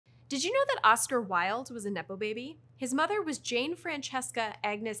Did you know that Oscar Wilde was a Nepo baby? His mother was Jane Francesca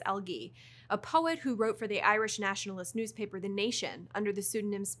Agnes Elgee, a poet who wrote for the Irish nationalist newspaper The Nation under the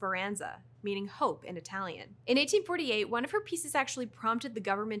pseudonym Speranza, meaning hope in Italian. In 1848, one of her pieces actually prompted the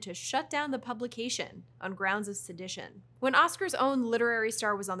government to shut down the publication on grounds of sedition. When Oscar's own literary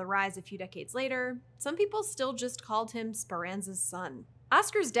star was on the rise a few decades later, some people still just called him Speranza's son.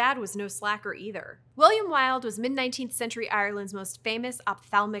 Oscar's dad was no slacker either. William Wilde was mid-19th century Ireland's most famous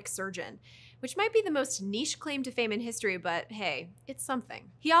ophthalmic surgeon, which might be the most niche claim to fame in history, but hey, it's something.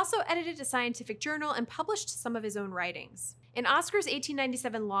 He also edited a scientific journal and published some of his own writings. In Oscar's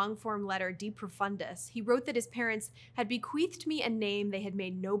 1897 long-form letter, De Profundis, he wrote that his parents had bequeathed me a name they had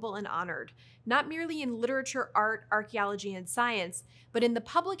made noble and honored, not merely in literature, art, archaeology, and science, but in the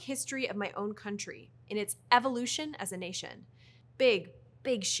public history of my own country, in its evolution as a nation.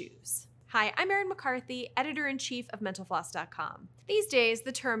 Big shoes. Hi, I'm Erin McCarthy, editor-in-chief of MentalFloss.com. These days,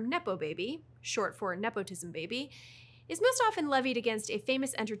 the term Nepo baby, short for nepotism baby, is most often levied against a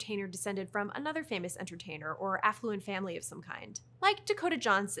famous entertainer descended from another famous entertainer or affluent family of some kind. Like Dakota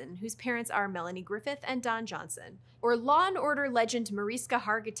Johnson, whose parents are Melanie Griffith and Don Johnson, or Law & Order legend Mariska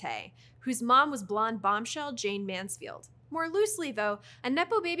Hargitay, whose mom was blonde bombshell Jane Mansfield. More loosely, though, a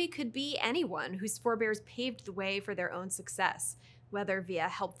Nepo baby could be anyone whose forebears paved the way for their own success, whether via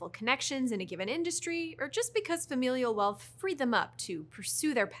helpful connections in a given industry or just because familial wealth freed them up to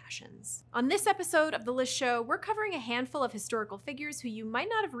pursue their passions. On this episode of The List Show, we're covering a handful of historical figures who you might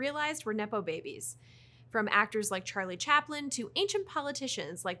not have realized were Nepo babies, from actors like Charlie Chaplin to ancient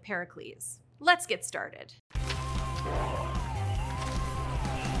politicians like Pericles. Let's get started.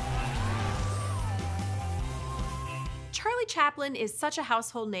 Charlie Chaplin is such a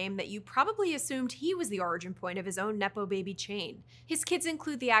household name that you probably assumed he was the origin point of his own Nepo baby chain. His kids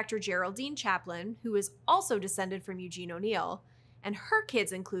include the actor Geraldine Chaplin, who is also descended from Eugene O'Neill, and her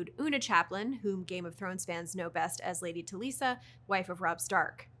kids include Una Chaplin, whom Game of Thrones fans know best as Lady Talisa, wife of Robb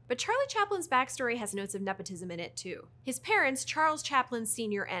Stark. But Charlie Chaplin's backstory has notes of nepotism in it too. His parents, Charles Chaplin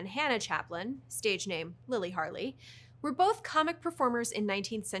Sr. and Hannah Chaplin, stage name Lily Harley, were both comic performers in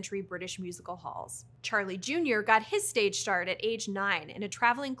 19th century British musical halls. Charlie Jr. got his stage start at age 9 in a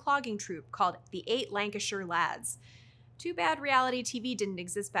traveling clogging troupe called the 8 Lancashire Lads. Too bad reality TV didn't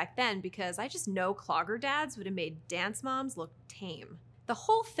exist back then, because I just know clogger dads would have made dance moms look tame. The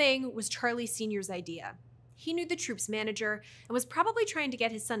whole thing was Charlie Sr.'s idea. He knew the troupe's manager and was probably trying to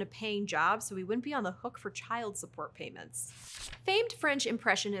get his son a paying job so he wouldn't be on the hook for child support payments. Famed French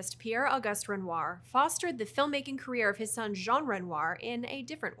impressionist Pierre-Auguste Renoir fostered the filmmaking career of his son Jean Renoir in a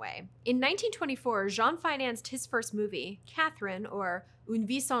different way. In 1924, Jean financed his first movie, Catherine, or Une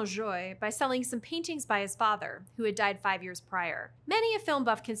vie sans joie, by selling some paintings by his father, who had died 5 years prior. Many a film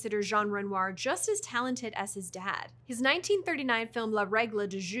buff considers Jean Renoir just as talented as his dad. His 1939 film La Règle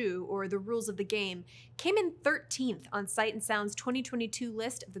du Jeu, or The Rules of the Game, came in 13th on Sight and Sound's 2022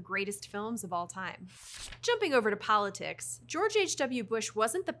 list of the greatest films of all time. Jumping over to politics, George H.W. Bush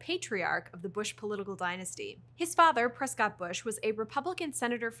wasn't the patriarch of the Bush political dynasty. His father, Prescott Bush, was a Republican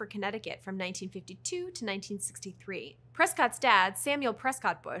senator for Connecticut from 1952 to 1963. Prescott's dad, Samuel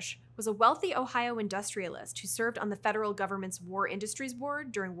Prescott Bush, was a wealthy Ohio industrialist who served on the federal government's War Industries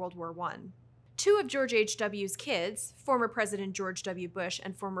Board during World War I. Two of George H.W.'s kids, former President George W. Bush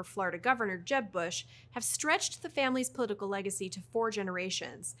and former Florida Governor Jeb Bush, have stretched the family's political legacy to 4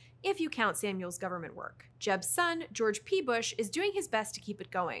 generations, if you count Samuel's government work. Jeb's son, George P. Bush, is doing his best to keep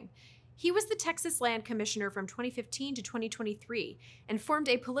it going. He was the Texas Land Commissioner from 2015 to 2023 and formed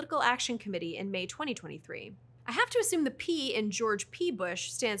a political action committee in May 2023. I have to assume the P in George P.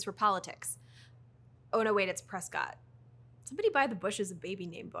 Bush stands for politics. Oh no, wait, it's Prescott. Somebody buy the Bushes a baby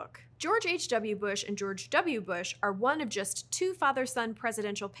name book. George H.W. Bush and George W. Bush are one of just 2 father-son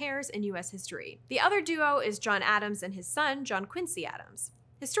presidential pairs in U.S. history. The other duo is John Adams and his son, John Quincy Adams.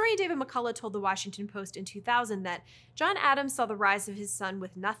 Historian David McCullough told the Washington Post in 2000 that John Adams saw the rise of his son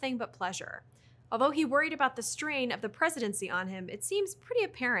with nothing but pleasure. Although he worried about the strain of the presidency on him, it seems pretty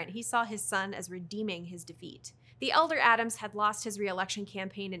apparent he saw his son as redeeming his defeat. The elder Adams had lost his re-election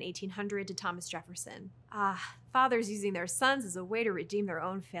campaign in 1800 to Thomas Jefferson. Fathers using their sons as a way to redeem their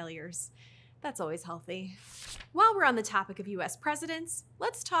own failures. That's always healthy. While we're on the topic of U.S. presidents,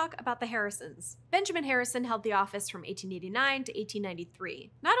 let's talk about the Harrisons. Benjamin Harrison held the office from 1889 to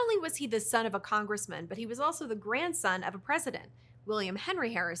 1893. Not only was he the son of a congressman, but he was also the grandson of a president, William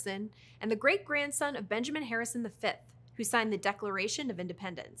Henry Harrison, and the great-grandson of Benjamin Harrison V, who signed the Declaration of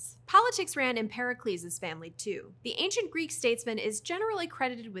Independence. Politics ran in Pericles' family too. The ancient Greek statesman is generally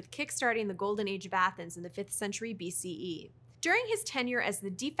credited with kickstarting the Golden Age of Athens in the 5th century BCE. During his tenure as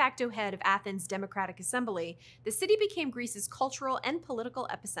the de facto head of Athens' Democratic Assembly, the city became Greece's cultural and political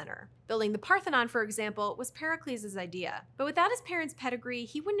epicenter. Building the Parthenon, for example, was Pericles' idea. But without his parents' pedigree,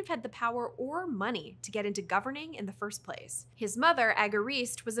 he wouldn't have had the power or money to get into governing in the first place. His mother,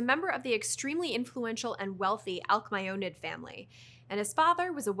 Agariste, was a member of the extremely influential and wealthy Alkmaeonid family, and his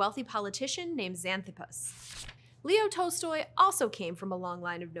father was a wealthy politician named Xanthippus. Leo Tolstoy also came from a long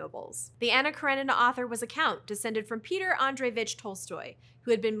line of nobles. The Anna Karenina author was a count descended from Peter Andreevich Tolstoy,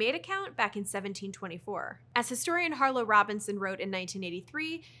 who had been made a count back in 1724. As historian Harlow Robinson wrote in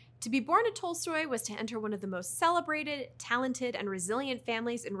 1983, to be born a Tolstoy was to enter one of the most celebrated, talented, and resilient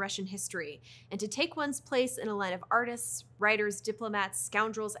families in Russian history, and to take one's place in a line of artists, writers, diplomats,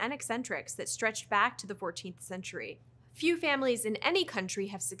 scoundrels, and eccentrics that stretched back to the 14th century. Few families in any country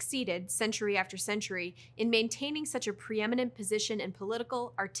have succeeded, century after century, in maintaining such a preeminent position in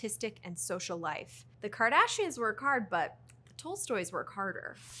political, artistic, and social life. The Kardashians work hard, but the Tolstoys work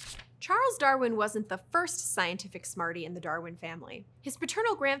harder. Charles Darwin wasn't the first scientific smarty in the Darwin family. His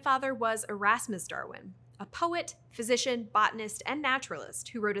paternal grandfather was Erasmus Darwin, a poet, physician, botanist, and naturalist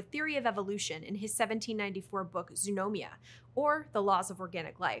who wrote a theory of evolution in his 1794 book Zoonomia, or The Laws of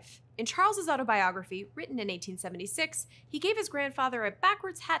Organic Life. In Charles's autobiography, written in 1876, he gave his grandfather a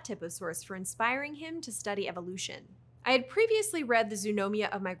backwards hat tip of sorts for inspiring him to study evolution. I had previously read the Zoonomia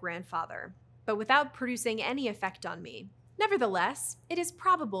of my grandfather, but without producing any effect on me. Nevertheless, it is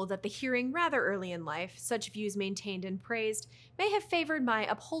probable that the hearing rather early in life such views maintained and praised may have favored my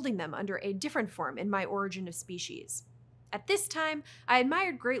upholding them under a different form in my Origin of Species. At this time, I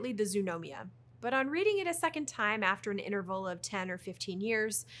admired greatly the Zoonomia, but on reading it a second time after an interval of 10 or 15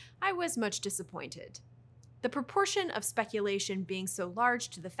 years, I was much disappointed. The proportion of speculation being so large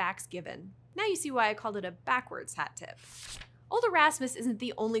to the facts given. Now you see why I called it a backwards hat tip. Old Erasmus isn't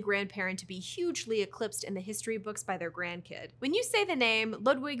the only grandparent to be hugely eclipsed in the history books by their grandkid. When you say the name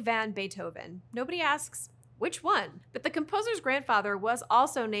Ludwig van Beethoven, nobody asks, which one? But the composer's grandfather was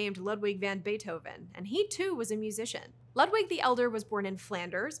also named Ludwig van Beethoven, and he too was a musician. Ludwig the Elder was born in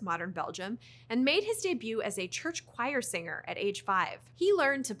Flanders, modern Belgium, and made his debut as a church choir singer at age 5. He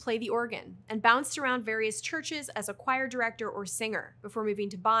learned to play the organ and bounced around various churches as a choir director or singer before moving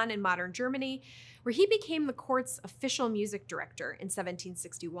to Bonn in modern Germany, where he became the court's official music director in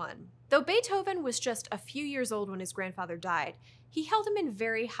 1761. Though Beethoven was just a few years old when his grandfather died, he held him in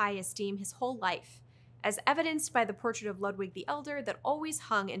very high esteem his whole life, as evidenced by the portrait of Ludwig the Elder that always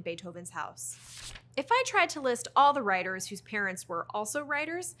hung in Beethoven's house. If I tried to list all the writers whose parents were also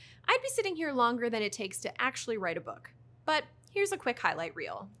writers, I'd be sitting here longer than it takes to actually write a book. But here's a quick highlight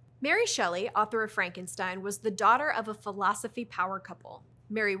reel. Mary Shelley, author of Frankenstein, was the daughter of a philosophy power couple.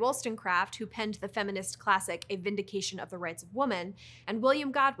 Mary Wollstonecraft, who penned the feminist classic A Vindication of the Rights of Woman, and William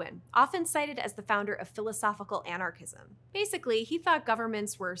Godwin, often cited as the founder of philosophical anarchism. Basically, he thought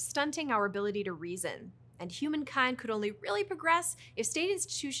governments were stunting our ability to reason, and humankind could only really progress if state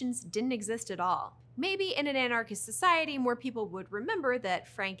institutions didn't exist at all. Maybe in an anarchist society, more people would remember that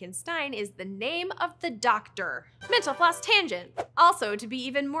Frankenstein is the name of the doctor. Mental floss tangent! Also, to be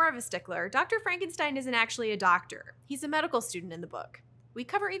even more of a stickler, Dr. Frankenstein isn't actually a doctor. He's a medical student in the book. We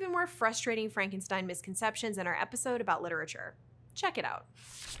cover even more frustrating Frankenstein misconceptions in our episode about literature. Check it out.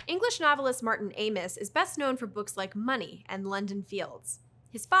 English novelist Martin Amis is best known for books like Money and London Fields.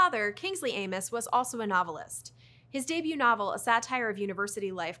 His father, Kingsley Amis, was also a novelist. His debut novel, a satire of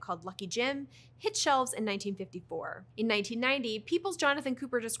university life called Lucky Jim, hit shelves in 1954. In 1990, People's Jonathan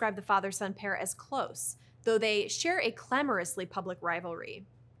Cooper described the father-son pair as close, though they share a clamorously public rivalry.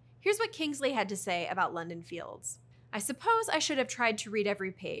 Here's what Kingsley had to say about London Fields. I suppose I should have tried to read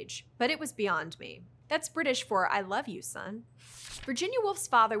every page, but it was beyond me. That's British for I love you, son. Virginia Woolf's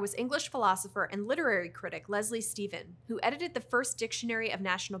father was English philosopher and literary critic Leslie Stephen, who edited the first dictionary of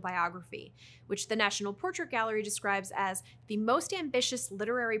national biography, which the National Portrait Gallery describes as the most ambitious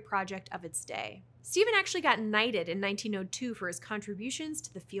literary project of its day. Stephen actually got knighted in 1902 for his contributions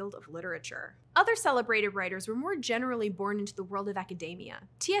to the field of literature. Other celebrated writers were more generally born into the world of academia.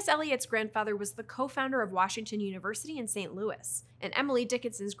 T.S. Eliot's grandfather was the co-founder of Washington University in St. Louis, and Emily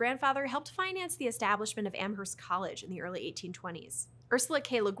Dickinson's grandfather helped finance the establishment of Amherst College in the early 1820s. Ursula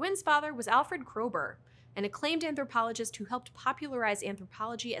K. Le Guin's father was Alfred Kroeber, an acclaimed anthropologist who helped popularize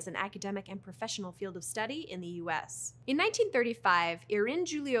anthropology as an academic and professional field of study in the U.S. In 1935, Irène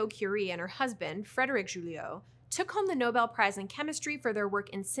Joliot-Curie and her husband, Frédéric Joliot, took home the Nobel Prize in Chemistry for their work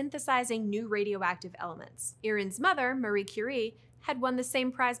in synthesizing new radioactive elements. Irène's mother, Marie Curie, had won the same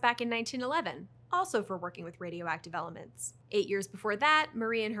prize back in 1911, also for working with radioactive elements. 8 years before that,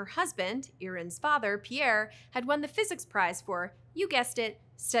 Marie and her husband, Irène's father, Pierre, had won the physics prize for, you guessed it,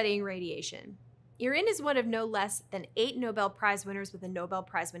 studying radiation. Irène is one of no less than 8 Nobel Prize winners with a Nobel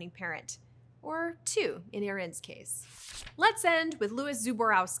Prize-winning parent. Or 2, in Irene's case. Let's end with Louis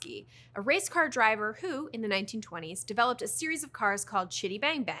Zborowski, a race car driver who, in the 1920s, developed a series of cars called Chitty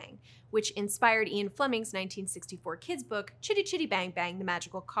Bang Bang, which inspired Ian Fleming's 1964 kids' book, Chitty Chitty Bang Bang, The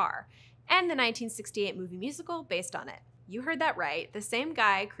Magical Car, and the 1968 movie musical based on it. You heard that right, the same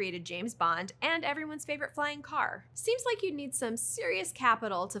guy created James Bond and everyone's favorite flying car. Seems like you'd need some serious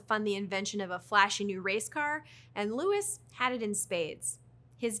capital to fund the invention of a flashy new race car, and Louis had it in spades.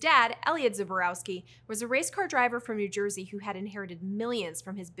 His dad, Eliot Zborowski, was a race car driver from New Jersey who had inherited millions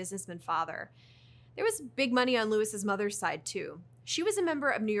from his businessman father. There was big money on Louis's mother's side, too. She was a member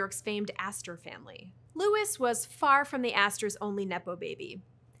of New York's famed Astor family. Louis was far from the Astors' only Nepo baby,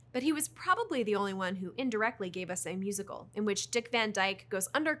 but he was probably the only one who indirectly gave us a musical, in which Dick Van Dyke goes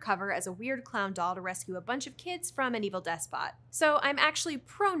undercover as a weird clown doll to rescue a bunch of kids from an evil despot. So I'm actually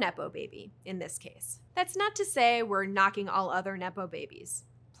pro-Nepo baby in this case. That's not to say we're knocking all other Nepo babies.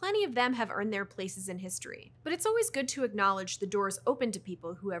 Plenty of them have earned their places in history, but it's always good to acknowledge the doors open to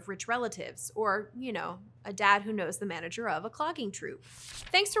people who have rich relatives, or, you know, a dad who knows the manager of a clogging troupe.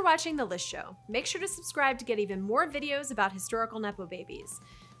 Thanks for watching The List Show. Make sure to subscribe to get even more videos about historical Nepo babies,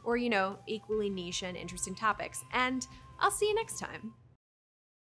 or, you know, equally niche and interesting topics, and I'll see you next time.